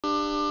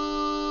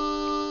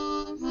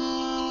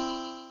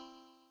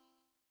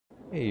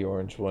Hey,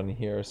 Orange One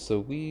here. So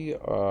we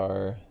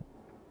are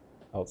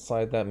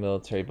outside that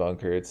military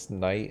bunker. It's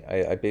night.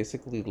 I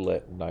basically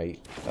let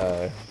night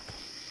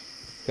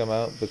come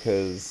out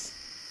because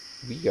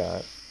we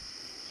got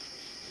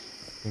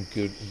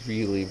good,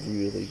 really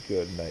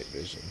good night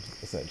vision,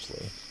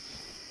 essentially.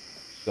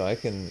 So I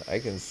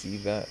can see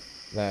that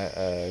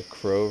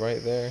crow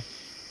right there.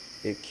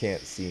 It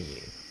can't see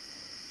me,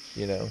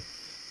 you know.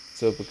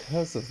 So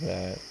because of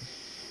that,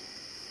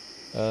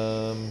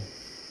 um,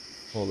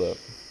 hold up,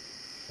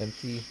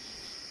 empty,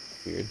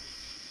 weird.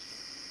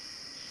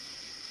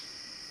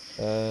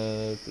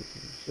 Da, da,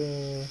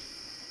 da.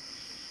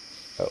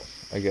 Oh,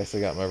 I guess I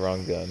got my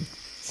wrong gun.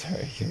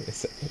 Sorry, give me a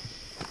second.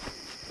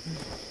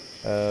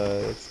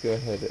 Let's go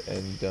ahead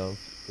and dump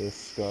the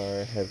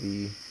Scar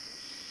Heavy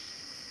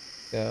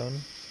down.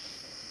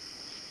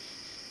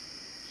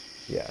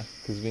 Yeah,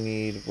 because we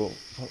need...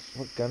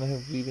 what gun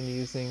have we been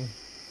using?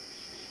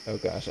 Oh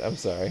gosh, I'm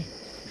sorry.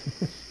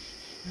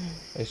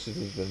 I should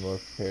have been more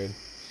prepared.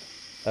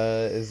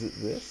 Is it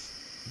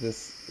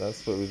this?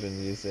 That's what we've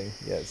been using.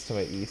 Yeah, it's to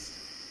my east.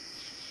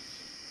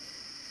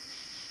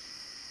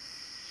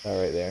 Oh,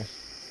 right there.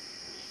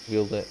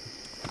 Wield it.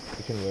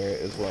 We can wear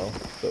it as well,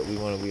 but we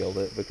want to wield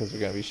it because we're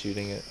going to be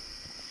shooting it.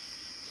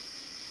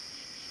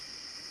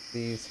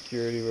 The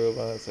security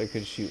robots, I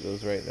could shoot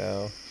those right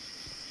now.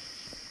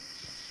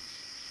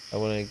 I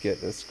want to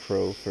get this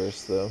crow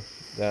first, though.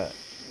 That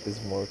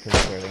is more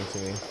concerning to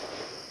me.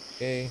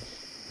 Okay,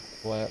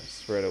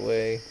 collapse right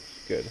away.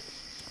 Good.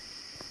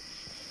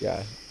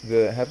 Yeah,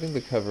 having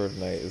the cover of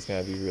night is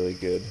going to be really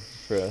good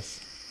for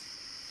us.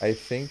 I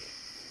think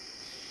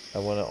I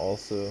want to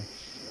also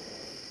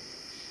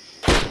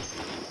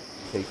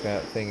take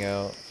that thing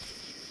out.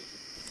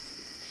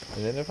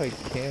 And then if I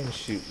can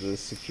shoot the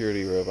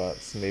security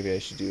robots, maybe I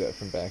should do that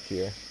from back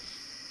here.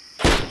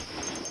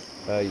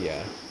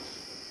 Yeah.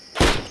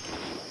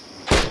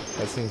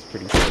 That seems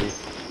pretty safe.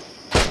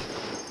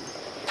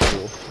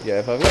 Cool. Yeah,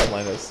 if I've got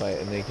line of sight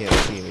and they can't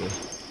see me,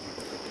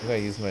 I'm gonna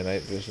use my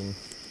night vision.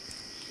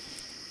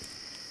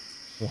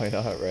 Why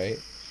not, right?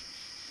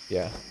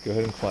 Yeah, go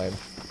ahead and climb.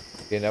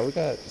 Okay, now we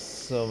got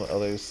some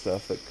other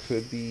stuff that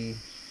could be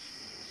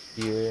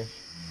here.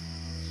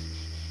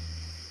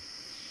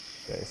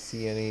 Do I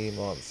see any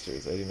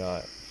monsters? I do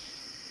not.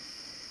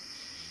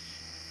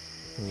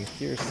 Can you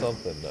hear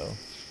something, though?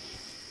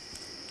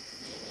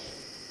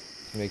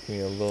 It's making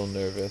me a little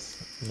nervous.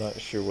 I'm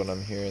not sure what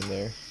I'm hearing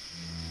there.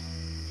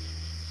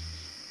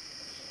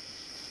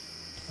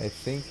 I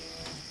think...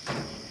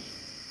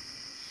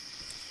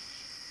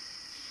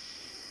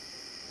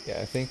 yeah,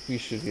 I think we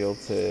should be able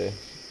to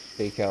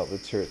take out the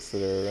turrets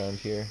that are around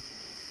here.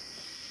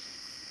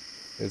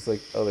 There's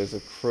like... oh, there's a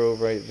crow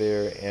right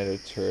there and a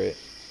turret.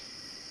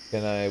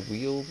 Can I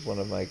wield one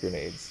of my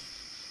grenades?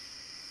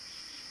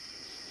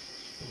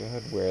 Go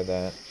ahead and wear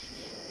that.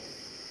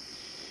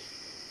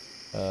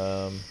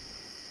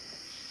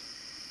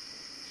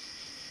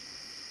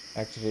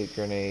 Activate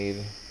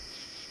grenade.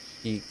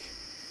 Peek.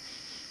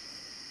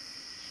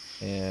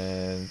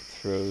 And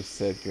throw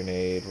said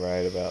grenade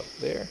right about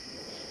there.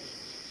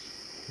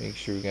 Make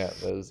sure we got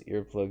those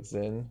earplugs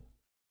in.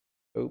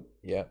 Oh,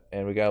 yeah.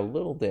 And we got a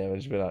little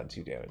damage, but not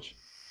too damage.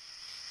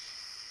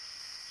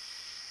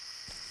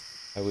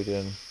 How we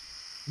doing?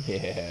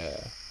 Yeah.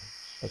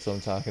 That's what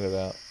I'm talking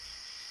about.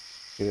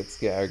 Okay, let's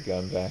get our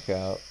gun back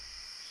out.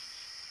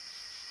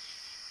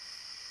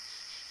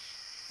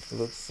 It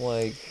looks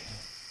like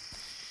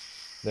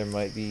there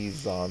might be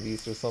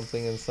zombies or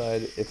something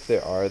inside. If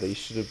there are, they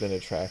should have been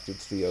attracted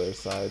to the other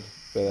side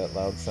by that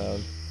loud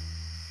sound.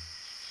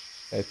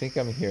 I think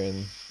I'm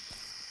hearing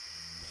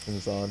some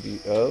zombie.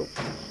 Oh,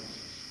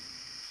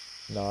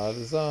 not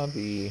a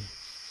zombie.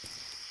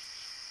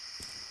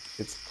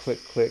 It's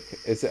click click.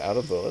 Is it out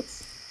of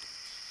bullets?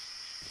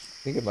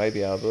 I think it might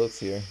be out of bullets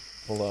here.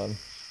 Hold on.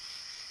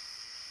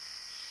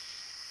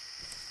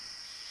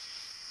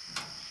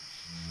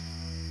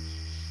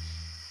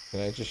 Can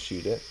I just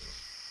shoot it?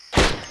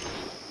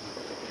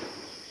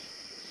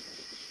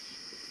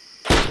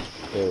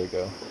 There we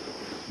go.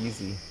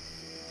 Easy.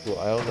 Well,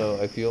 I don't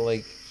know. I feel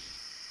like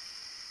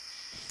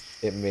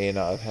it may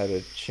not have had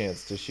a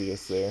chance to shoot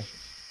us there.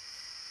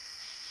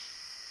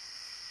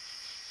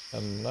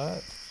 I'm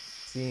not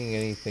seeing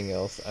anything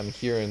else. I'm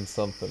hearing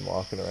something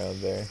walking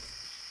around there.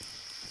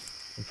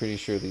 I'm pretty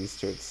sure these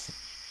turrets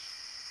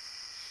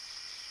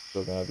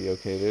still gonna be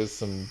okay. There's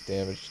some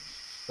damaged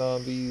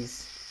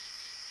zombies.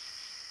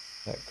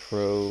 That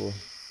crow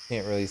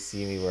can't really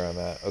see me where I'm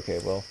at. Okay,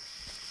 well,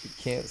 if it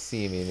can't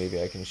see me,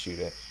 maybe I can shoot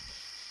it.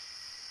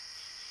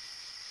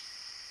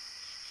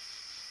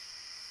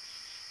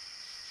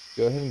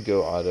 Go ahead and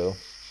go auto.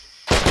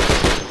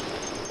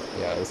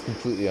 Yeah, it was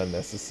completely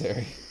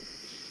unnecessary.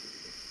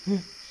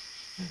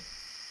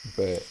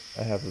 But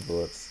I have the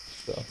bullets,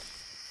 so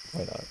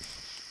why not?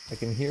 I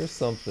can hear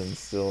something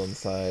still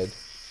inside.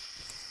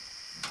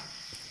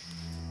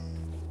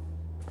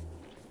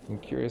 I'm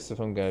curious if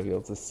I'm gonna be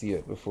able to see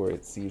it before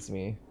it sees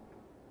me.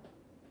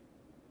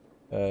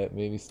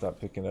 Maybe stop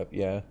picking up.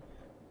 Yeah.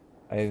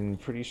 I'm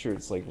pretty sure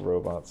it's like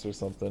robots or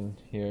something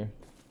here.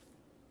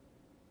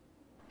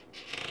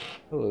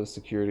 Hello,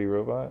 security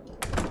robot.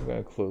 I'm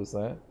gonna close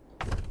that.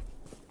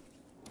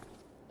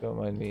 Don't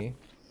mind me.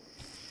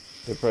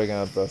 They're probably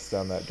gonna bust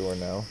down that door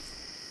now.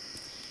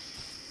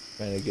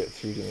 Trying to get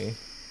through to me.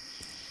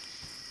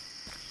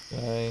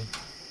 Okay,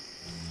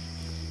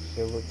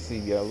 let's see.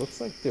 Yeah, it looks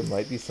like there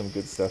might be some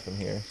good stuff in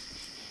here.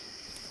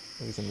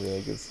 Maybe some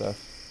really good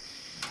stuff.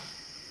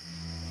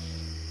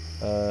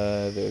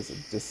 There's a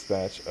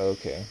dispatch.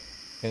 Okay.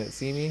 Can it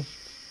see me?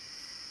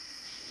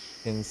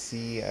 Can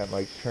see at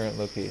my current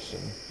location.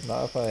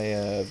 Not if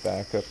I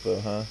back up though,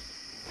 huh?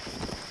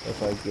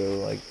 If I go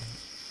like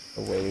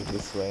away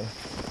this way.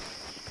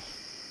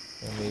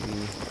 Or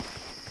maybe...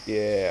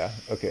 Yeah,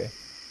 okay.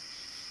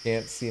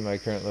 Can't see my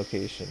current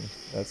location.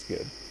 That's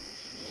good.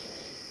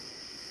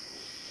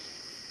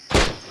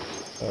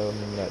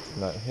 That did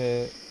not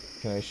hit.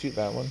 Can I shoot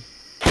that one?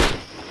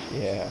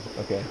 Yeah,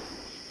 okay.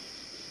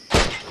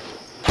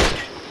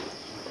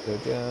 Go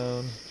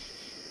down.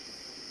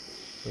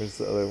 Where's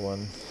the other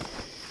one?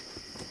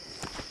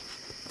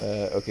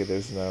 Okay,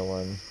 there's another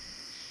one.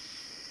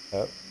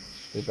 Up.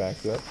 They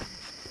backed up.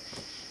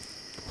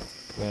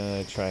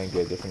 Gonna try and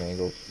get a different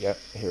angle. Yep,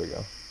 here we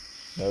go.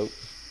 Nope.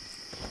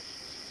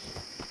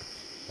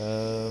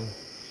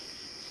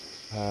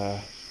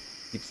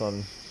 Keeps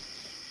on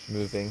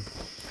moving.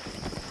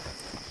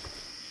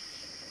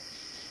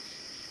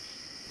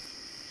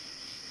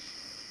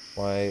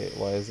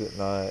 Why is it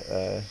not,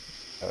 oh,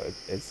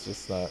 it's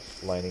just not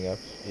lining up.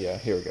 Yeah,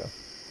 here we go.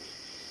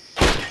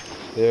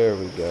 There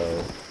we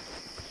go.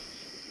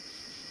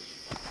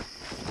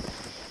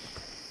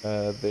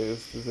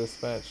 There's the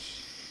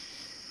dispatch.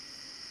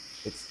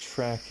 It's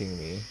tracking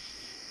me.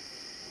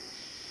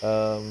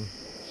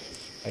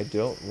 I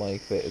don't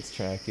like that it's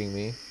tracking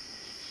me.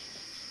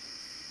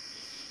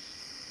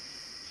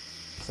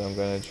 So I'm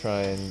gonna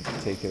try and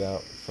take it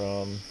out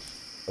from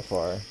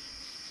afar.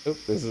 Oh,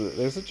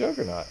 there's a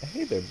juggernaut.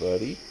 Hey there,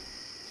 buddy.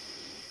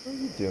 What are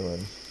you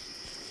doing?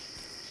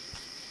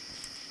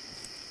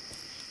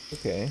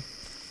 Okay.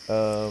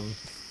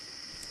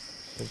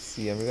 Let's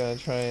see. I'm gonna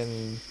try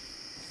and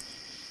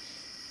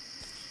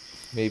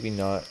maybe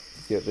not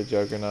get the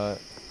juggernaut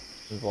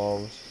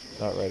involved.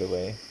 Not right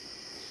away.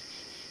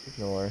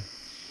 Ignore.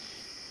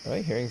 Am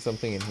I hearing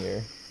something in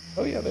here?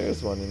 Oh yeah, there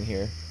is one in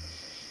here.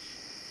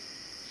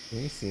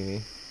 Can you see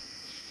me?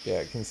 Yeah,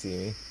 it can see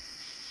me.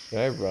 Can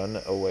I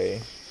run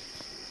away?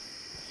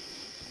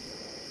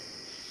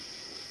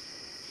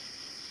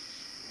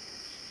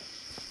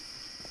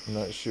 I'm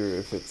not sure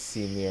if it's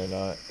seen me or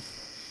not.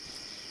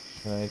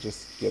 Can I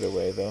just get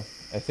away though?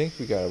 I think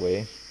we got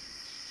away.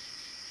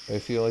 I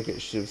feel like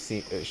it should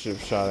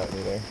have shot at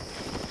me there.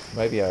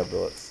 Might be out of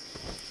bullets.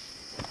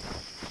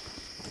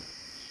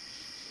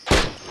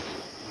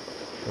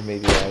 Or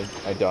maybe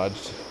I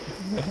dodged.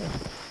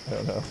 I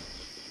don't know.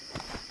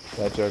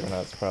 That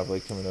juggernaut's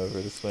probably coming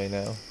over this way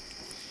now.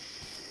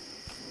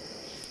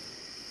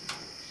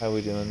 How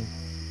we doing?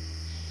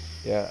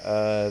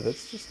 Yeah,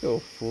 let's just go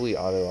fully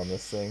auto on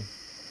this thing.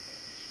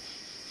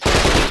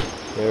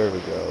 There we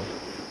go.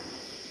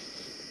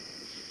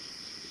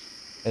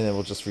 And then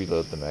we'll just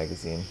reload the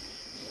magazine.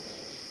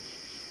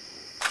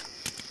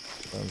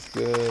 Sounds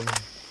good.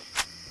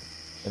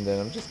 And then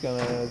I'm just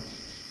gonna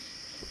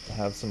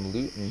have some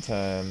looting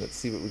time. Let's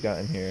see what we got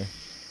in here.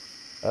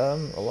 A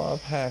lot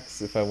of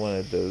hacks if I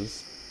wanted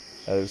those.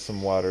 There's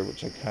some water,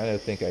 which I kind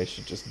of think I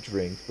should just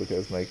drink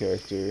because my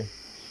character,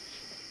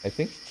 I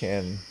think,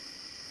 can't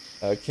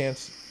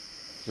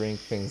drink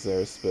things that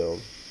are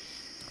spilled.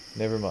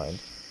 Never mind.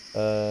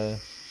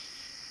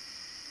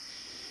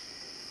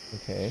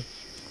 Okay.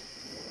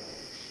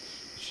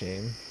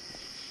 Shame.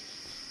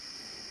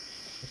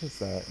 What is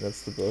that?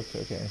 That's the book?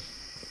 Okay.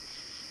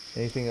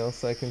 Anything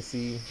else I can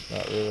see?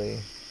 Not really.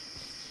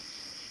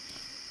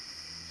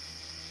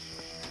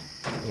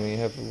 When you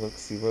have a look,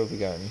 see what we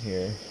got in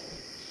here.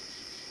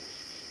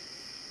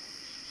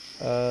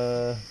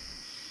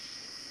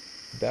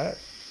 That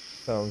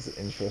sounds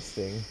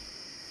interesting.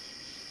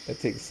 It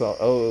takes salt.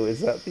 Oh, is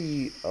that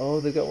the... Oh,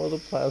 they got one of the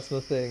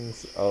plasma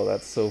things. Oh,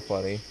 that's so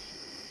funny.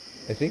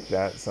 I think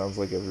that sounds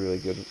like a really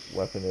good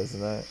weapon, isn't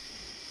that?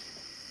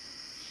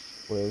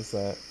 Where is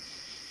that?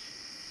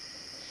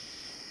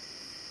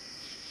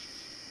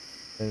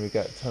 And we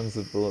got tons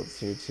of bullets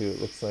here too.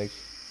 It looks like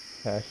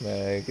pack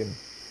mag and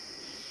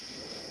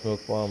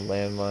smoke bomb,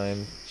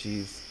 landmine.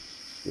 Jeez.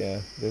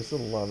 Yeah, there's a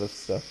lot of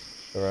stuff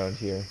around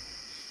here.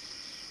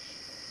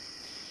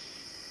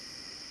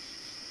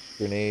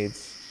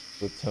 Grenades,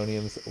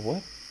 plutoniums.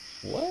 What?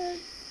 What?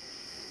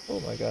 Oh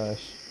my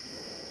gosh.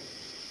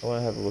 I want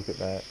to have a look at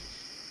that.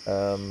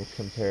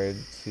 Compared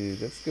to...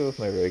 Let's go with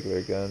my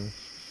regular gun.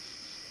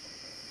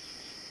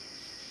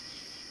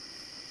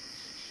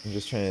 I'm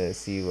just trying to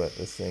see what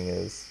this thing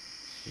is,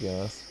 to be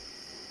honest.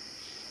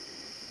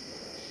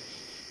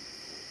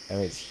 I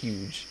mean, it's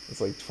huge.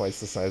 It's like twice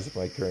the size of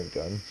my current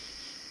gun.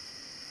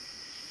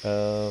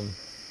 It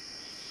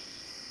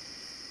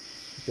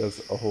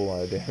does a whole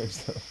lot of damage,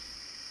 though.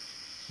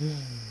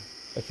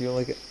 I feel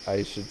like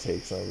I should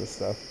take some of this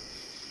stuff.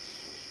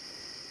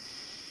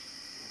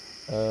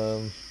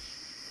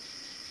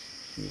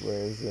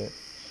 Where is it?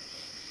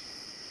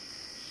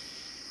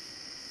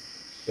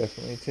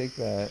 Definitely take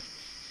that.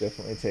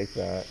 Definitely take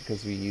that,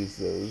 because we use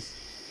those.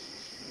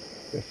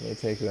 Definitely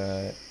take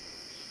that.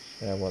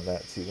 And I want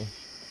that too.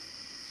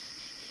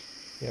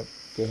 Yep,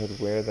 go ahead,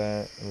 wear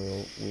that, and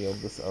we'll wield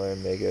this other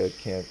mega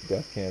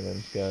death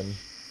cannon gun.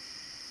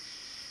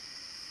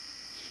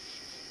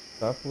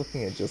 Stop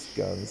looking at just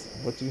guns.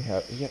 What do we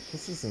have? Yeah,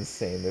 this is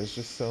insane. There's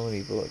just so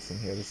many bullets in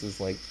here. This is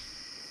like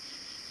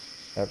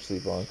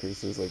absolutely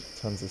bonkers. There's like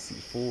tons of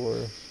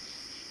C4,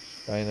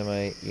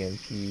 dynamite,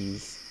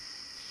 EMPs.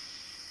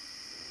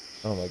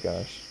 Oh my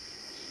gosh.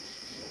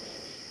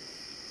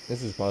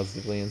 This is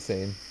positively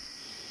insane.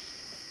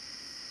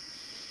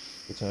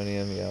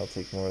 Plutonium, yeah, I'll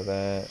take more of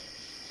that.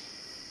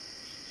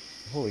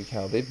 Holy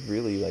cow, they've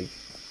really like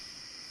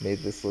made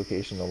this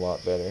location a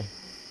lot better.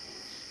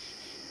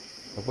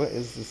 What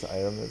is this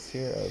item that's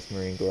here? Oh, it's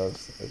marine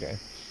gloves. Okay.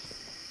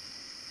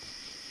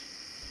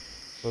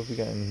 What have we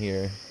got in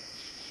here?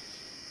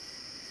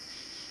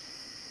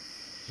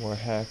 More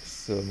hacks,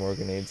 so more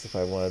grenades if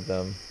I wanted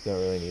them. Don't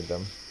really need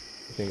them.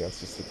 I think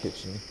that's just the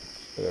kitchen.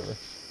 Whatever.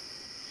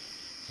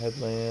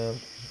 Headlamp.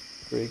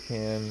 Spray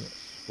can.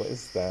 What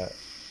is that?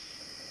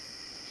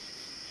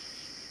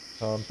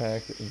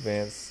 Compact,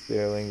 advanced,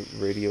 sterling,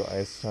 radio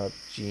isotope,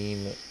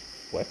 gene.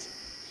 What?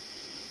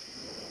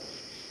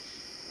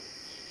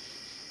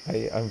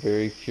 I'm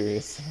very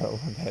curious about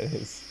what that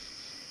is.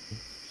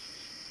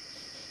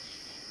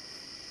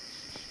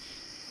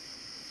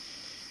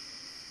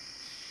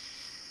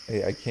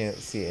 I can't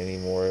see any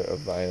more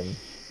of the item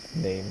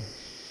name.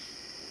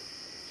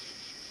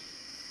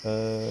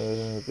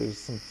 There's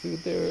some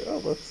food there. Oh,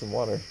 look, some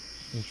water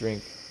and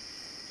drink.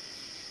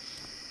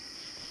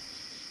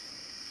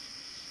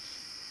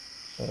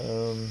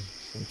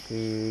 Some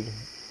food.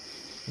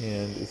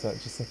 And is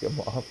that just like a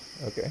mop?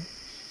 Okay.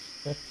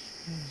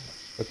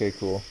 Okay,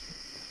 cool.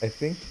 I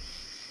think,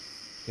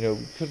 we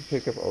could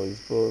pick up all these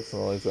bullets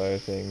and all these other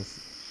things.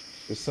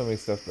 There's so many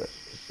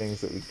things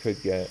that we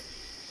could get,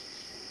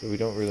 but we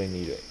don't really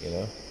need it,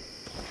 Can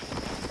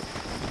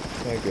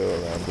I go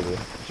around to the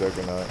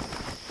Juggernaut?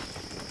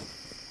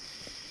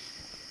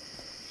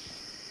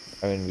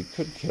 I mean, we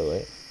could kill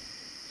it.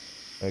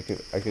 I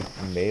could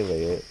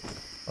melee it,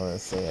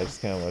 honestly. I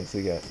just kind of wanted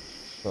to get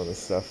all this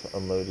stuff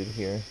unloaded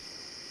here.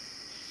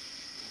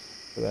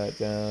 Put that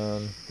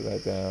down, put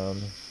that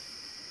down.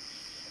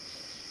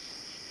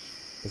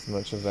 As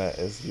much of that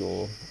as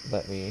you'll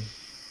let me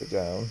put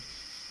down.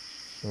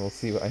 And we'll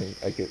see what I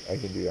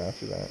can do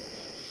after that.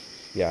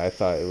 Yeah, I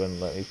thought it wouldn't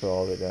let me put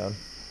all of it down.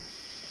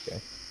 Okay.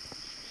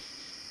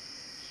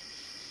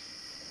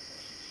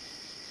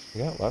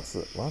 We got lots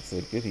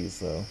of goodies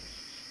though.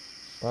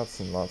 Lots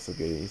and lots of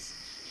goodies.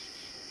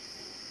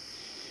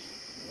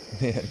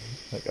 Man,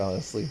 like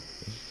honestly.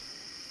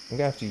 I'm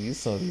gonna have to use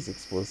some of these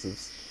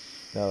explosives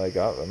now that I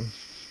got them.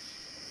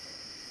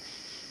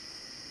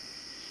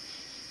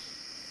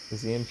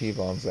 These EMP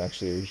bombs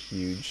actually are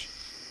huge.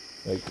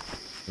 Like,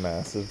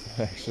 massive,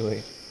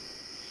 actually.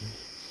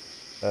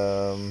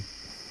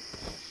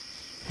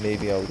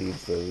 Maybe I'll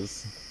leave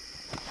those.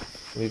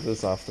 Leave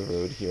those off the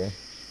road here.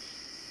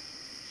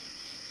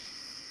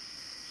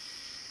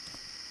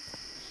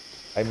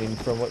 I mean,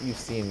 from what you've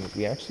seen,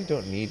 we actually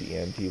don't need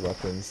EMP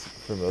weapons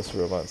for most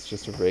robots.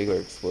 Just a regular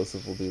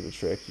explosive will do the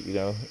trick,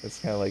 It's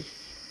kind of like,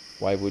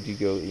 why would you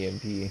go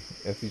EMP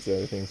if these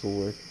other things will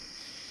work?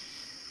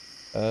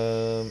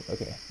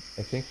 Okay.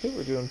 I think that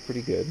we're doing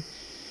pretty good.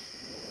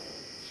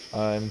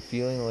 I'm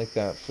feeling like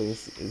that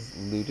place is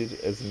looted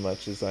as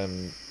much as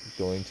I'm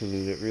going to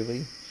loot it,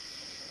 really.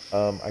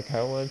 I kind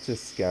of wanted to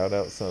scout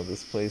out some of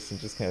this place and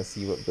just kind of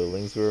see what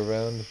buildings were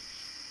around.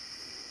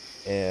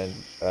 And,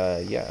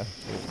 yeah,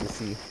 we'll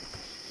see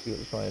what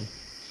we find.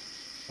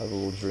 Have a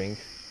little drink,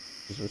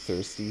 because we're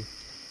thirsty.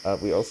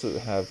 We also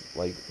have,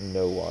 like,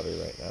 no water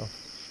right now.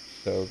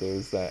 So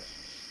there's that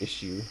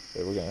issue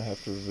that we're gonna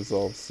have to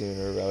resolve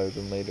sooner rather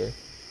than later.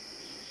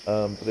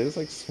 But there's,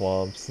 like,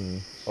 swamps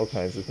and all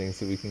kinds of things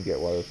that we can get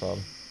water from.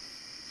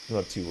 I'm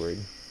not too worried.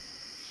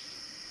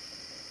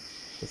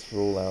 Let's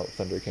roll out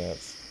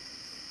Thundercats.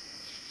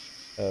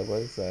 What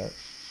is that?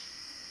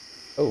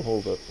 Oh,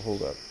 hold up.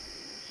 Hold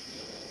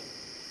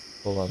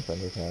on,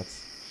 Thundercats.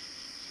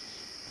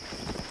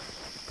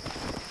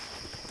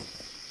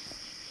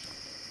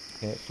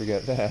 Can't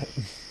forget that.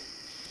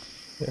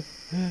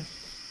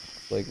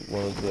 Like,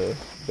 one of the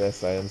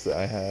best items that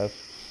I have.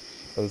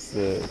 Those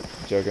the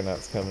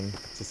Juggernauts coming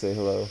to say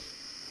hello.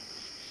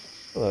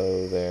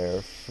 Hello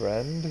there,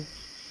 friend.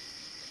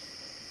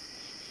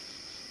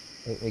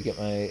 Let me get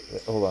my...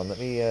 Hold on, let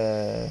me,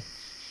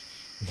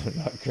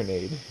 not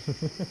grenade.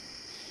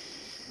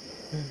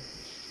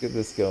 Get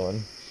this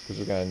going, because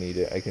we're gonna need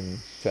it, I can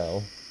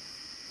tell.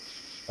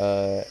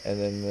 And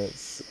then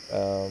let's,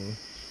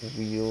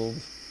 wield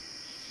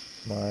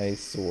my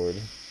sword.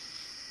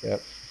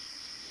 Yep.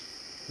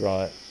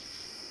 Draw it.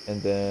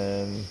 And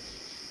then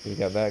we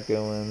got that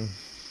going.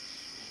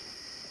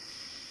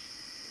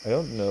 I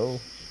don't know.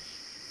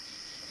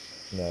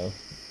 No,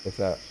 if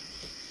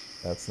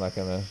that's not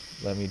gonna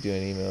let me do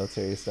any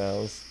military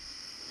styles.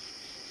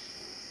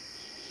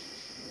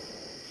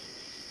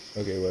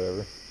 Okay,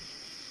 whatever.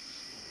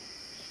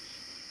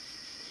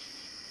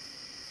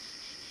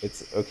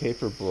 It's okay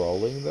for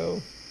brawling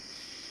though.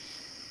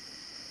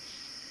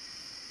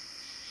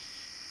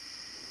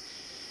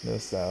 No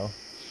style.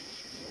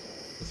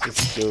 It's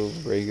just still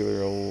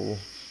regular old.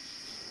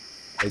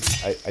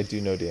 I do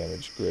no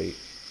damage. Great.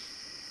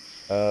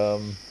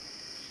 Um,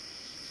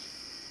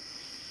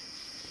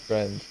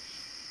 Friend,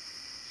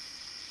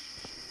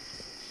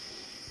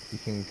 you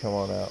can come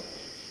on out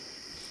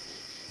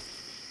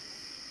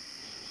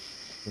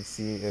and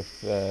see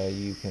if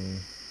you can.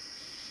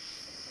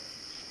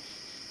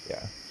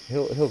 Yeah,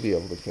 he'll be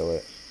able to kill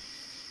it,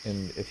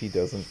 and if he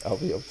doesn't, I'll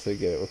be able to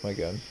get it with my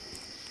gun.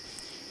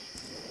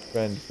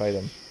 Friend, fight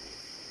him.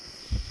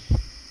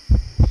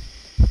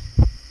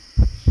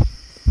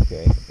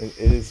 Okay,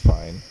 it is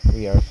fine.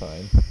 We are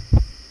fine.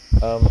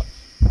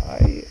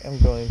 I am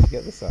going to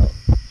get this out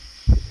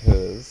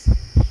because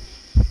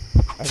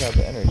I got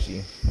the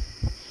energy.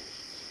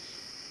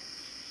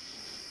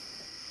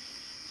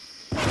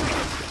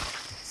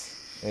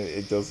 And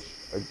it does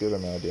a good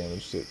amount of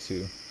damage to it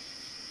too.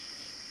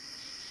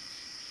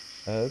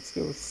 Let's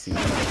go with C.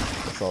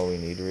 That's all we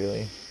need,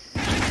 really.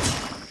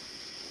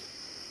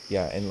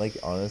 Yeah, and like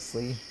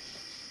honestly,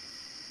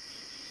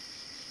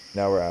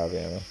 now we're out of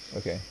ammo.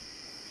 Okay.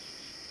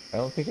 I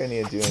don't think I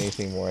need to do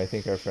anything more. I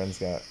think our friends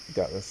got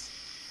this.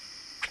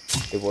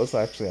 It was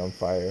actually on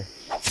fire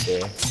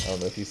there. I don't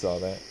know if you saw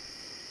that.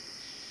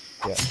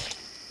 Yeah.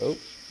 Oh.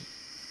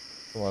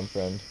 Come on,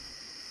 friend.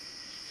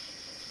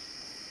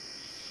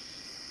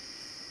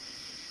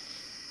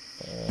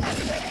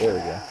 There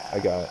we go.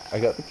 I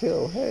got the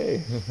kill.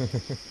 Hey.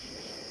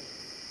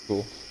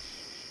 Cool.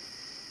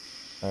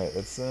 All right.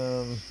 Let's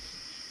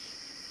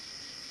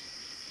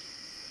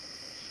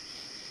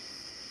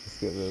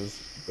get those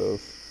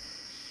both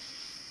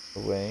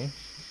away,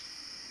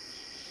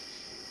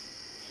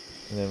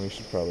 and then we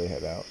should probably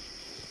head out.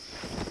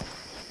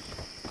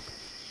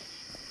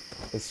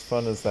 As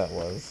fun as that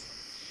was,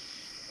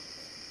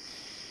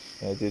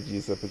 and I did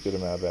use up a good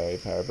amount of battery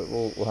power, but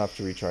we'll have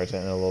to recharge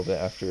that in a little bit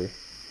after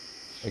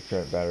the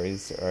current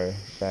batteries are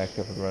back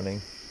up and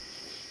running.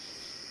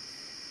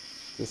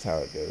 Just how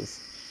it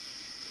goes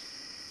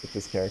with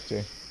this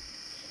character.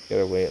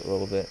 Gotta wait a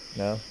little bit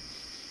now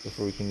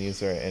before we can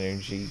use our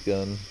energy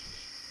gun.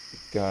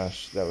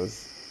 Gosh, that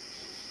was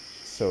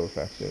so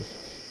effective.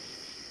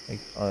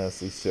 Like,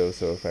 honestly, so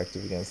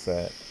effective against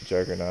that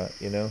Juggernaut,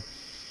 you know?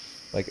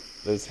 Like,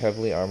 those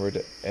heavily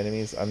armored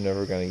enemies, I'm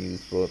never gonna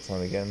use bullets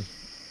on again.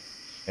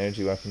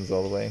 Energy weapons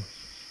all the way.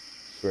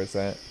 Where it's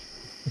at.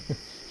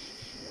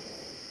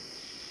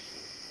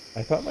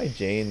 I thought my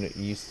Jane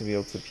used to be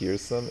able to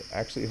pierce them.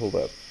 Actually, hold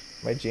up.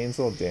 My Jane's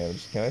all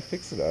damaged. Can I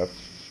fix it up?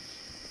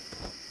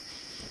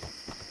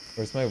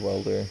 Where's my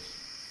welder?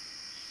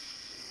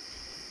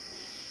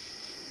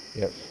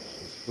 Yep.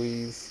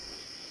 Please.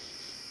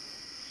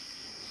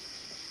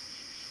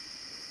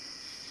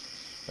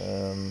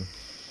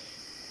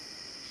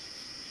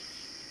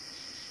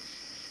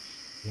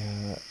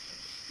 Yeah.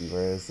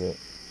 Where is it?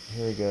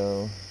 Here we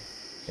go.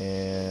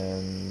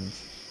 And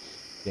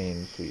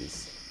Jane,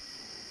 please.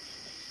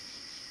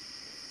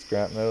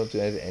 Scrap metal? Do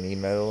I have any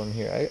metal in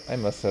here? I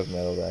must have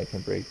metal that I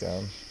can break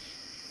down.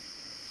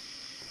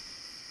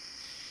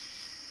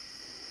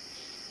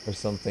 Or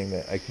something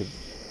that I could...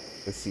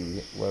 Let's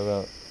see.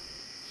 What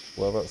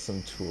about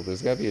some tool?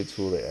 There's gotta be a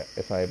tool that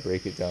if I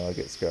break it down I'll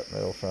get scrap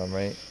metal from,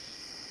 right?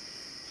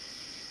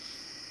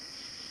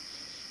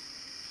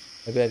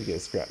 I bet I'd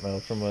get scrap metal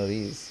from one of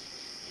these.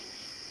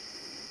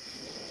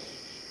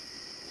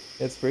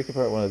 Let's break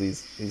apart one of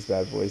these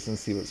bad boys and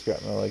see what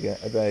scrap metal I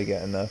get. I bet I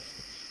get enough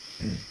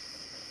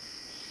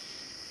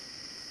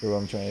for what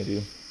I'm trying to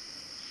do.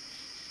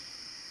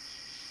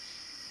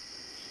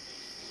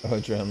 Oh,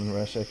 Adrenaline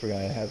Rush, I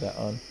forgot I had that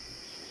on.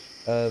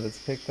 Let's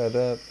pick that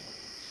up.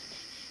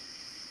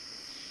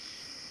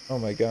 Oh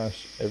my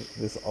gosh,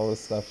 all this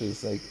stuff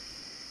is like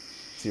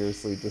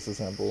seriously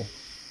disassemble.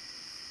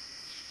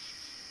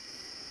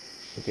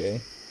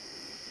 Okay.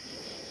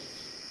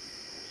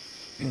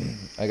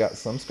 I got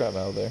some scrap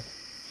metal there.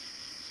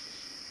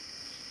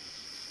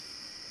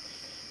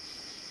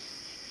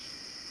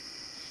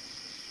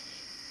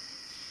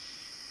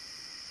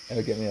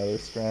 It'll get me other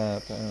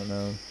scrap, I don't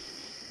know.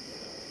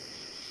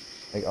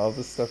 Like, all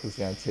this stuff is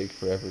gonna take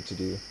forever to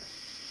do.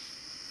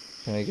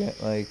 Can I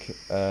get, like,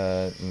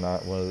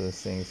 not one of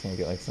those things? Can I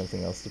get, like,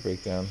 something else to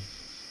break down?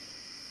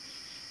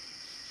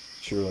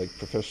 Sure, like,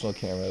 professional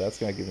camera, that's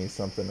gonna give me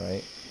something,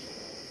 right?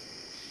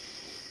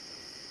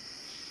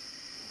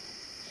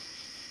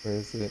 Where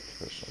is it?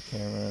 Professional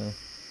camera.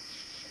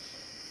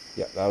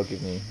 Yeah, that'll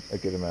give me a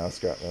good amount of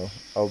scrap metal.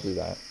 I'll do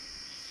that.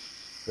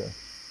 Sure.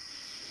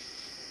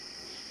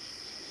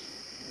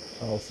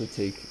 I'll also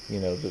take, you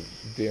know, the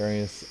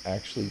various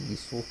actually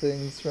useful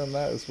things from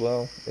that as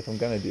well. If I'm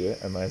gonna do it,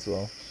 I might as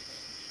well.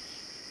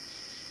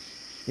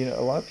 You know,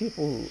 a lot of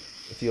people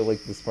feel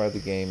like this part of the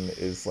game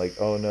is like,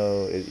 oh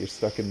no, you're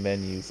stuck in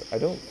menus. I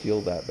don't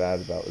feel that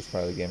bad about this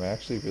part of the game. I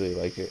actually really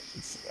like it.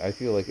 I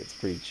feel like it's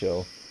pretty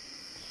chill.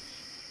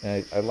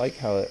 And I like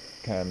how it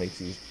kind of makes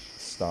you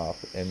stop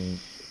and,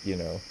 you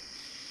know,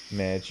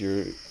 manage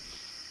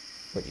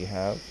what you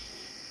have.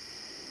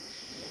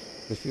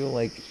 I feel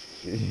like,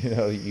 you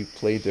know, you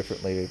play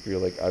differently if you're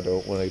like, I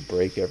don't want to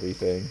break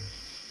everything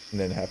and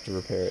then have to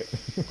repair it.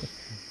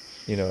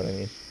 You know what I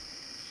mean?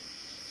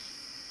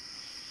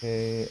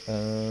 Okay, I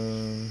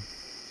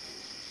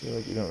feel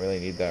like you don't really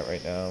need that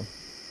right now.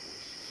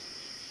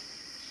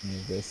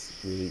 Need this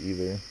really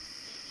either.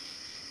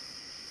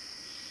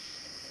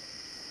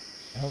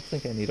 I don't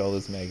think I need all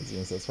those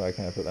magazines, that's why I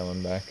kind of put that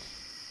one back.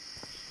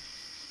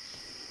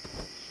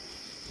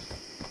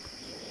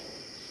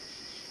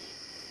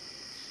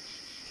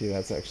 Okay,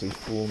 that's actually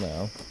full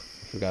now.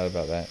 I forgot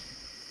about that.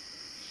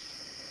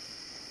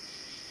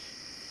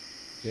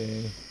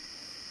 Okay,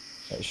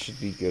 that should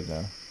be good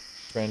now.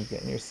 Friend,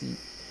 get in your seat.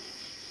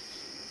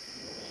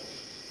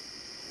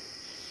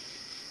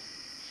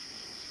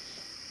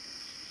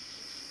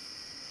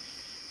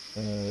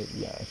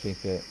 Yeah, I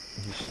think that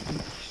he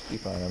should be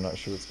fine. I'm not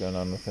sure what's going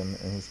on with him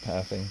and his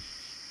pathing.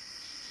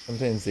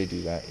 Sometimes they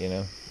do that, you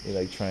know? They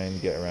like try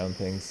and get around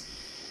things,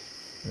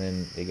 and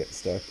then they get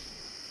stuck.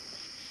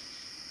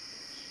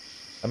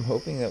 I'm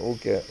hoping that we'll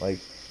get like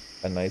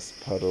a nice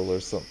puddle or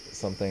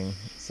something,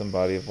 some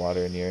body of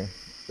water near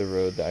the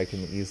road that I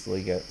can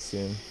easily get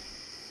soon.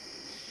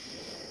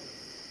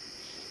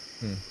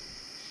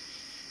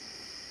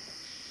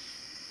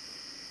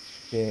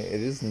 Okay,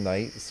 it is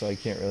night, so I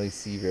can't really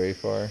see very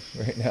far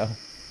right now.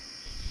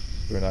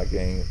 We're not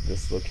getting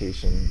this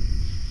location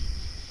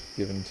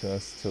given to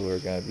us till we're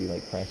gonna be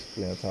like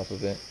practically on top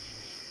of it.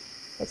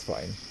 That's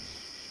fine.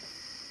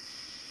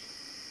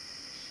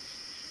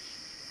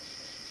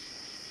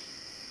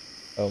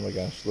 Oh my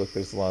gosh, look,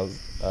 there's a lot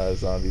of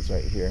zombies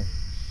right here.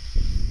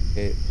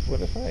 Okay,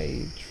 what if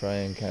I try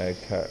and kind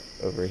of cut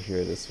over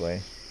here this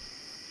way?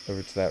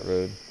 Over to that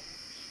road?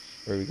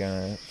 Where are we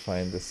gonna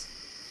find this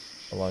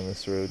along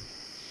this road?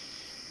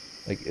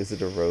 Like, is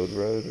it a road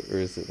or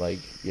is it like,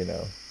 you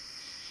know,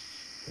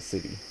 a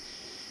city?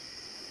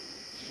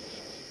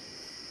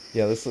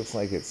 Yeah, this looks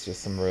like it's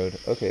just some road.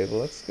 Okay, well,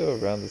 let's go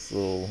around this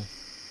little...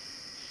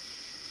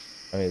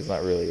 I mean, it's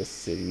not really a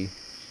city.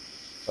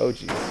 Oh,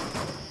 jeez.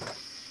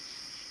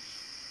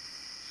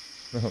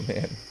 Oh,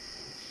 man.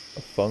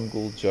 A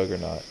fungal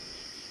juggernaut.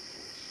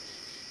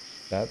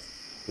 That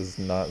does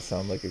not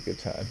sound like a good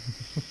time.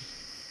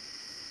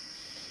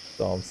 That's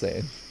all I'm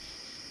saying.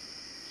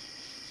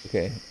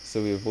 Okay,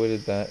 so we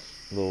avoided that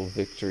little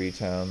victory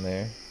town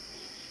there.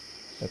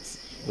 That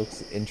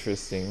looks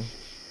interesting.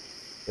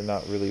 They're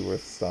not really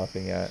worth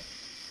stopping at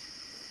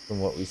from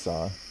what we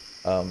saw.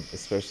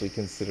 Especially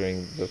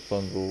considering the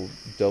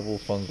double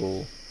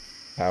fungal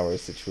power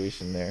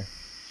situation there.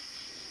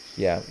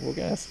 Yeah, we're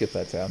gonna skip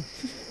that town.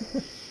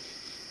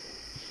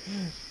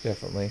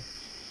 Definitely.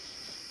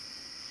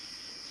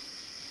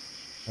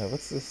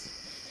 What's this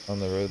on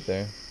the road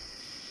there?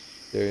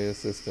 Stereo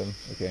system.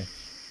 Okay.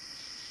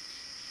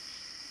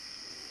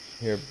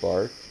 Here,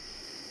 bark.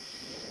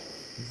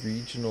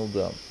 Regional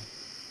dump.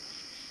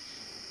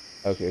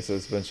 Okay, so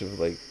it's a bunch of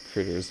like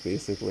critters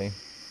basically.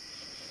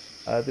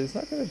 There's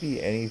not gonna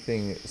be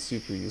anything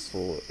super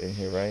useful in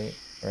here, right?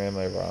 Or am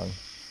I wrong?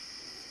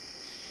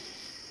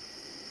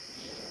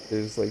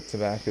 There's like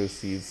tobacco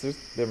seeds.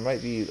 There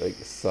might be like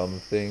some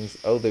things.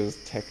 Oh, there's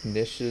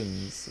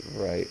technicians,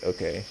 right?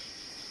 Okay.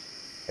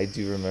 I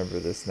do remember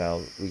this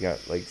now. We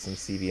got like some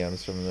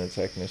CBMs from the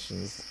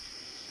technicians.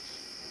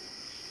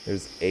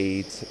 There's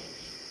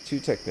two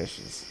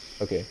technicians.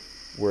 Okay,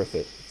 worth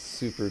it.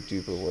 Super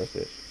duper worth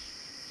it.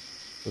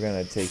 We're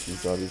gonna take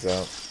these zombies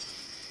out.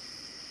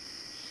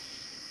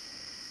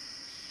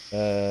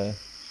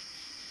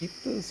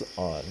 Keep those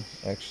on.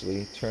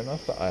 Actually, turn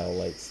off the aisle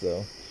lights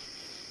though.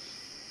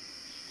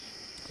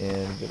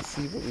 And let's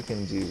see what we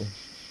can do.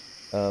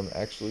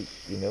 Actually,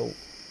 you know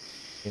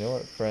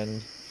what,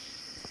 friend?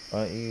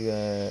 Why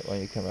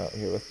don't you come out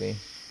here with me?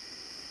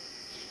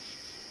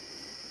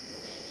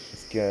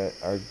 Let's get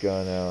our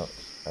gun out,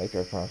 like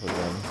our proper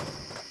gun.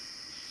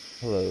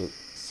 Hello,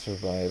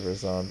 survivor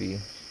zombie.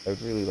 I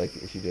would really like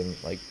it if you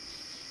didn't, like,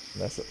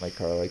 mess up my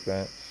car like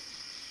that.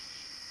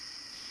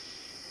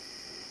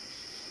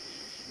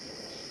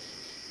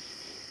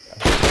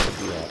 Yeah,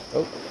 do that.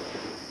 Oh!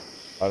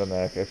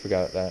 Automatic, I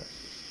forgot that.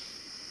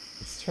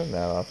 Let's turn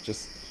that off,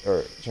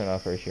 or turn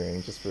off our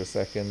hearing just for a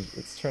second.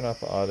 Let's turn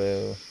off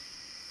auto.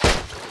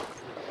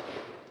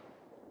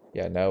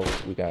 Yeah, now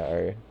we got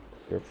our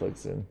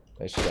earplugs in.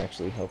 That should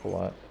actually help a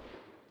lot.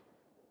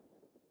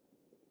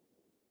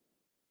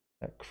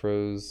 That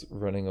crow's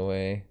running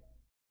away.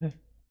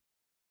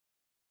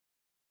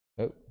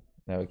 Oh,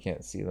 now we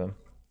can't see them.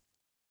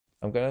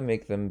 I'm gonna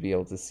make them be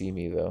able to see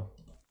me though.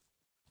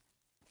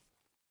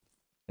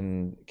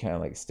 And kind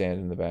of like stand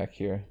in the back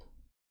here.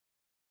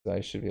 So I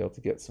should be able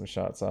to get some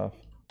shots off.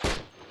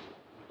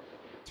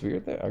 It's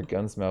weird that our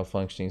gun's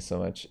malfunctioning so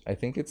much. I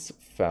think it's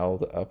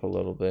fouled up a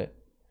little bit.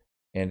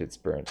 And it's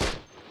burnt.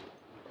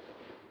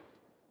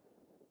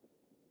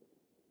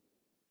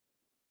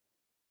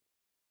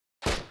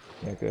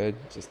 Yeah, good.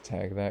 Just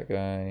tag that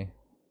guy.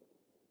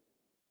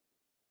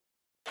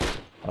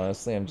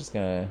 Honestly, I'm just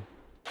gonna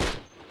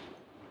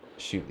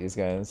shoot these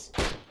guys.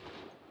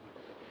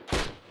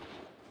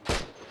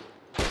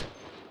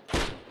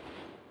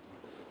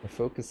 My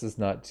focus is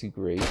not too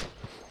great.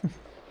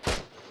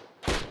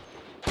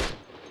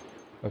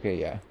 Okay,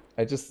 yeah.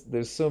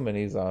 There's so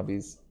many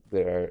zombies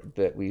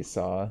that we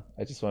saw.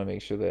 I just want to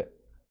make sure that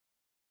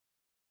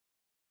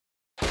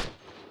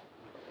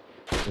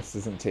this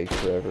doesn't take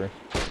forever.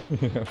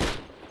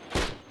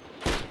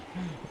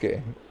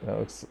 Okay, that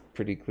looks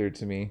pretty clear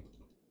to me.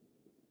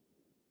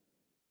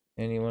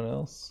 Anyone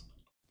else?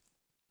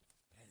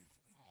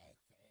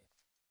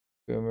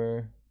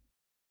 Boomer.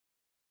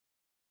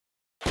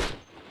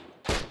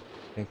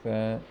 Like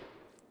that.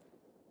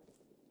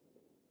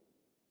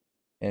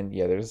 And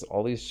yeah, there's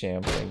all these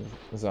shambling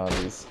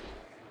zombies.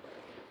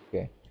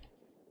 Okay.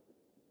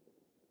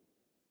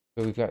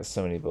 But we've got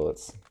so many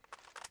bullets.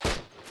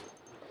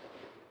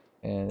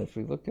 And if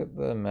we look at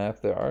the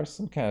map, there are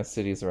some kind of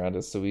cities around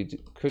us, so we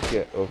could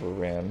get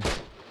overran.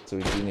 So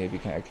we do need to be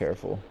kind of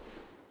careful.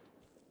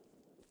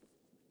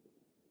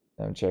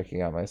 I'm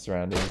checking out my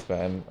surroundings,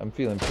 but I'm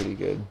feeling pretty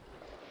good.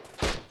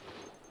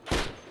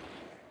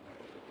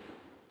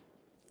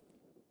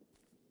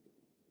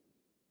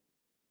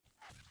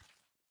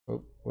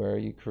 Oh, where are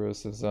you,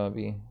 corrosive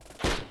zombie?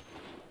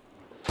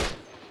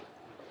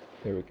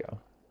 There we go.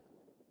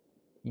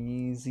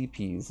 Easy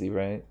peasy,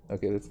 right?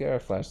 Okay, let's get our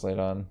flashlight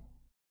on.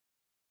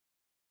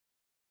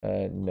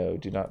 No,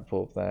 do not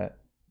pull up that.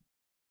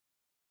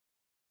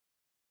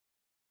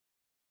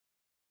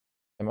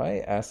 Am I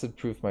acid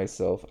proof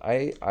myself?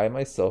 I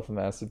myself am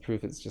acid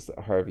proof, it's just that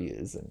Harvey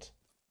isn't.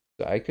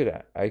 So I could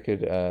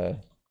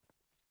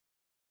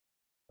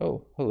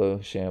oh, hello,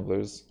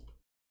 shamblers.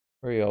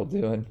 What are y'all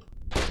doing?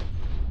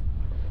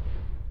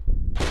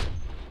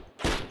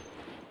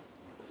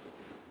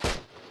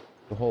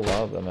 A whole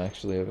lot of them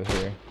actually over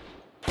here.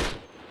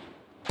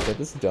 Yeah,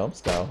 this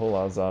dump's got a whole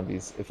lot of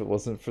zombies. If it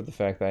wasn't for the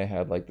fact that I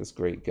had like this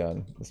great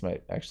gun, this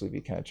might actually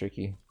be kind of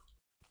tricky.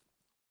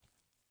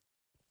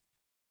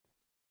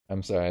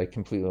 I'm sorry, I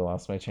completely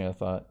lost my train of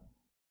thought.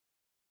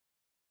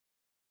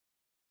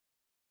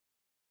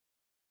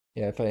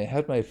 Yeah, if I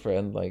had my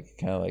friend like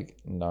kind of like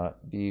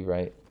not be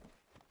right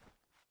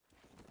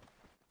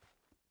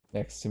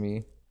next to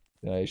me,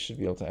 then I should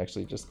be able to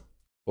actually just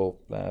bolt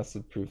the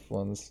acid proof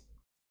ones.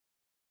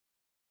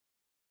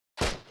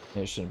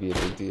 And it shouldn't be a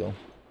big deal,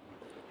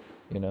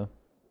 you know?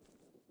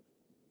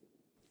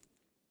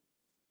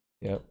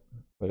 Yep,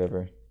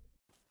 whatever.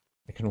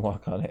 I can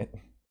walk on it.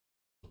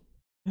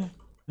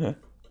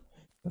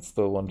 That's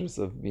the wonders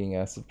of being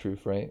acid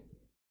proof, right?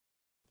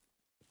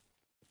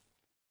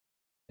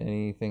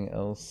 Anything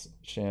else?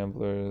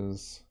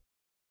 Shamblers.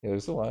 Yeah,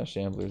 there's a lot of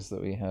shamblers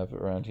that we have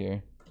around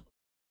here.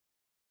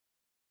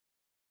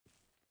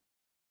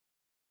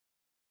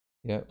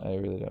 Yep, I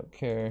really don't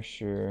care.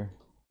 Sure.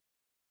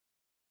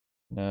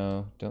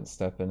 No, don't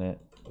step in it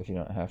if you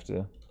don't have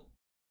to.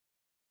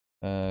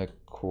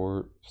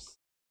 Corpse.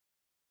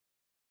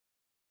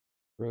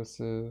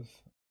 Corrosive.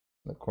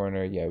 In the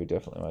corner, yeah, we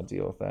definitely want to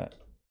deal with that.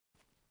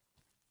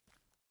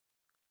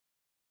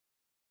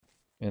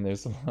 And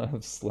there's a lot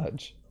of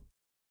sludge.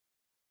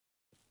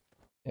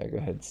 Yeah, go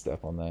ahead,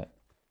 step on that.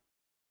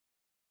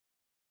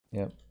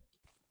 Yep.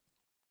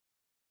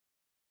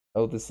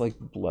 Oh, this like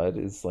blood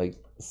is like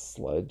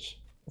sludge.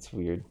 That's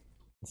weird.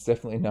 It's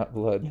definitely not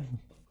blood.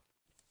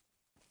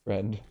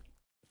 Friend.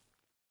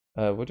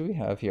 What do we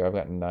have here? I've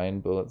got 9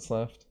 bullets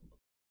left.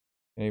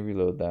 Can I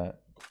reload that?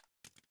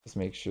 Just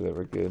make sure that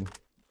we're good.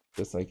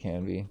 Just I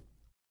can be.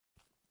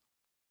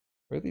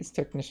 Where are these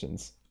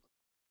technicians?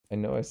 I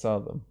know I saw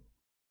them.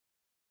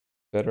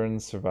 Veteran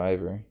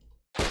survivor.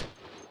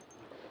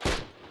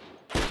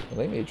 Well,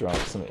 they may drop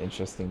some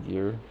interesting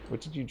gear.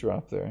 What did you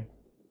drop there?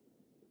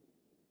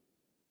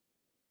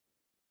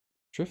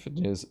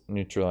 Triffid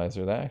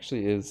neutralizer. That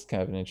actually is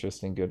kind of an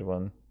interesting good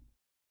one.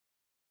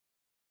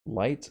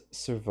 Light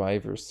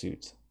survivor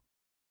suit.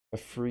 A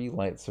free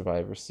light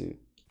survivor suit.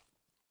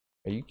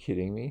 Are you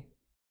kidding me?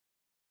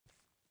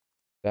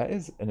 That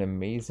is an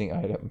amazing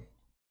item.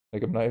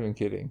 Like, I'm not even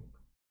kidding.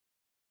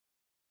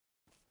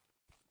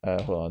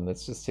 Hold on,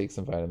 let's just take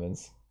some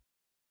vitamins.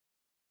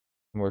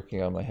 I'm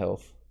working on my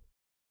health.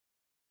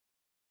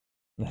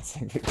 That's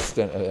like the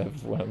extent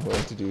of what I'm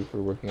going to do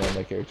for working on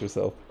my character's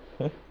health.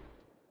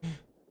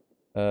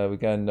 We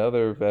got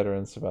another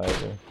veteran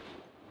survivor.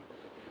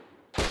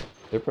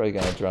 They're probably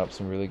gonna drop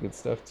some really good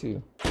stuff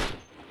too.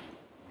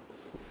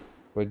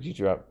 What did you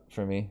drop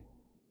for me?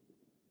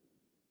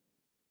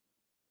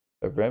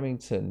 A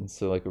Remington,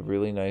 so like a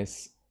really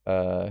nice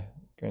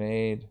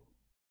grenade.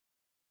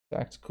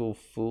 Tactical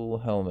full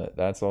helmet.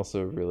 That's also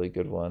a really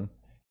good one.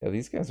 Yeah,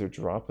 these guys are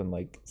dropping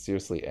like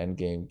seriously end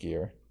game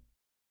gear.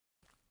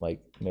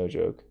 Like no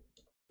joke.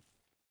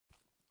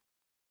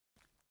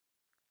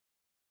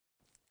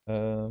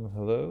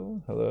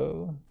 Hello?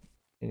 Hello?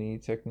 Any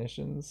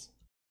technicians?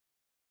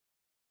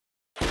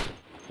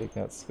 Take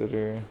that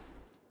spitter.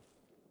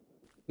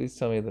 Please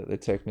tell me that the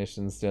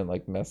technicians didn't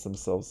like mess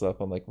themselves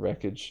up on like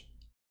wreckage.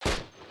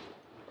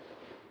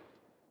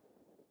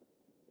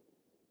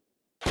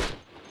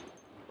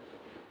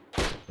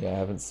 Yeah, I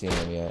haven't seen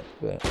them yet,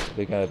 but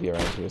they gotta be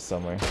around here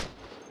somewhere.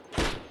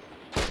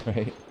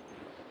 Right?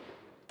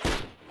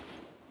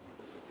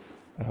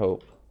 I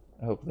hope.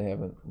 I hope they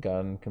haven't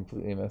gotten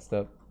completely messed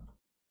up.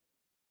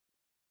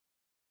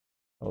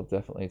 I'll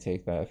definitely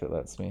take that if it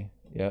lets me.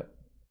 Yep.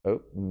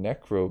 Oh,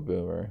 Necro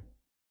Boomer.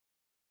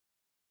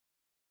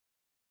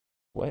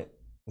 What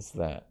is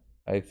that?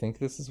 I think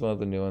this is one of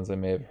the new ones. I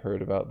may have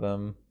heard about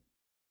them.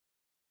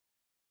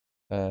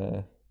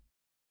 Uh,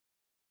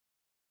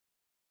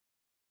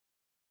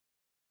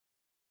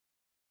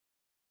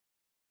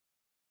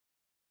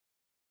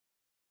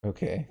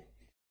 okay.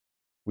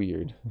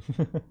 Weird.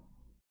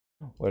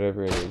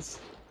 Whatever it is.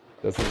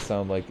 Doesn't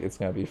sound like it's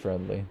gonna be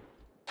friendly.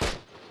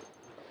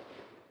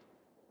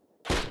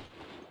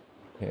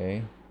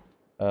 Okay.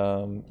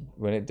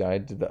 When it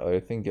died, did the other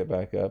thing get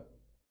back up?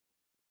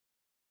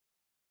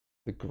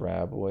 The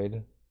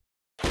graboid?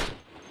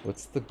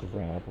 What's the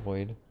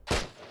graboid?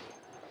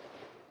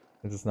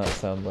 It does not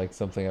sound like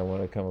something I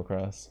want to come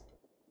across.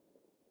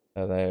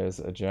 There's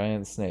a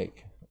giant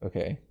snake.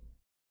 Okay.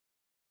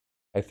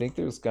 I think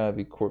there's gotta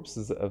be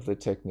corpses of the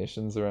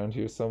technicians around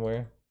here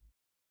somewhere.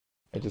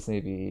 I just need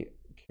to be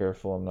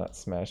careful I'm not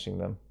smashing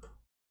them.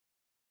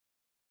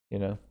 You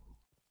know?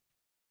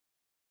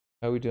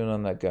 How are we doing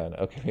on that gun?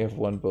 Okay, we have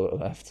one bullet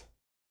left.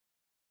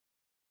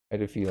 I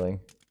had a feeling.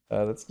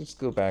 Let's just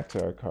go back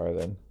to our car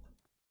then.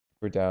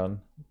 We're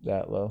down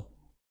that low.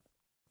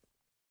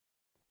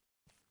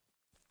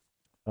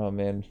 Oh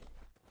man,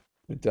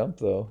 the dump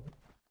though.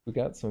 We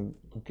got some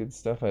good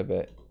stuff, I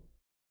bet,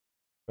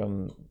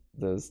 from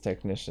those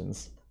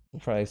technicians.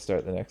 We'll probably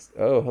start the next.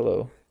 Oh,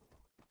 hello.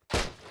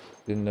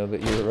 Didn't know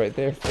that you were right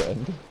there,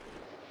 friend.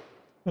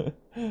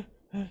 That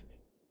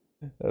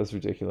was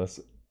ridiculous.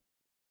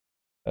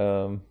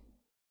 Um,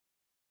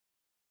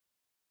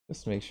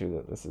 just make sure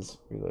that this is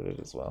reloaded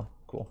as well.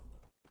 Cool.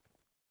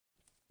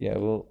 Yeah,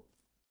 well,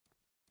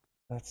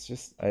 that's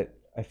just I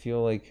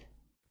feel like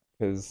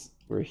because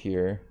we're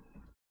here,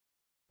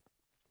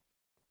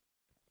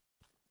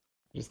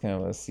 just kind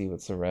of want to see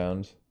what's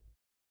around.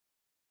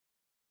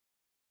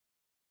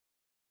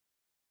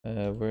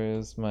 Where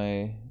is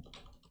my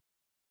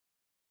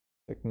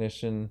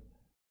technician?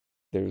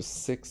 There's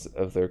 6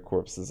 of their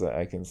corpses that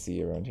I can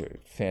see around here.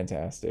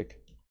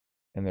 Fantastic.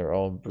 And they're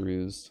all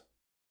bruised.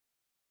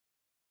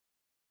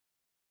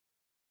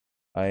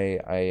 I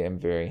am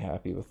very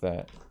happy with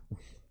that.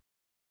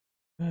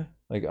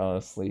 Like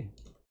honestly.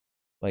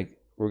 Like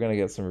we're gonna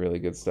get some really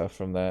good stuff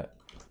from that.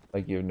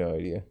 Like you have no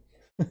idea.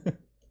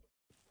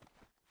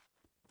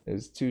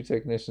 There's 2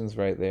 technicians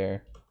right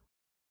there.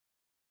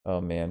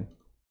 Oh man.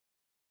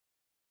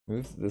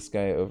 Move this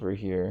guy over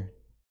here.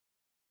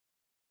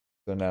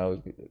 So now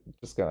we've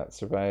just got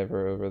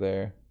Survivor over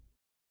there.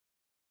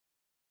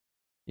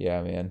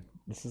 Yeah, man.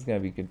 This is gonna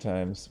be good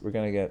times. We're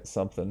gonna get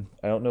something.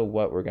 I don't know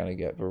what we're gonna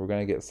get, but we're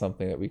gonna get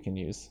something that we can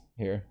use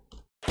here.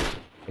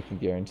 I can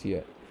guarantee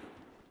it.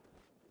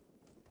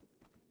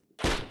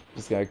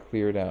 Just gotta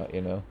clear it out,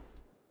 you know?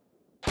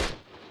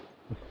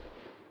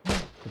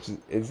 Which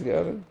is,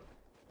 gotta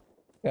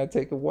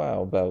take a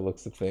while by the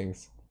looks of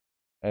things.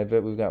 I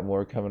bet we've got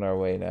more coming our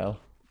way now.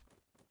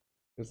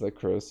 There's like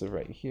corrosive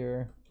right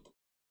here.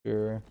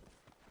 Sure.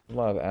 A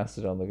lot of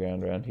acid on the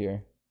ground around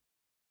here.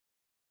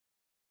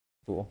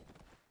 Cool.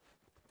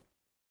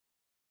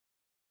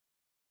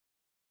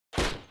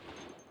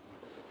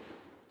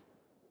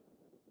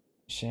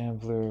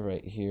 Shambler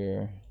right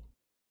here.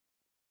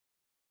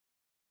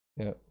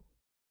 Yep.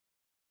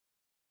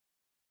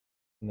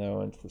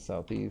 No, into the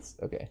southeast.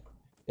 Okay.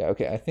 Yeah,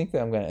 okay. I think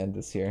that I'm gonna end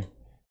this here.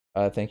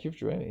 Thank you for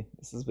joining me.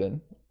 This has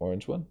been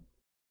Orange One.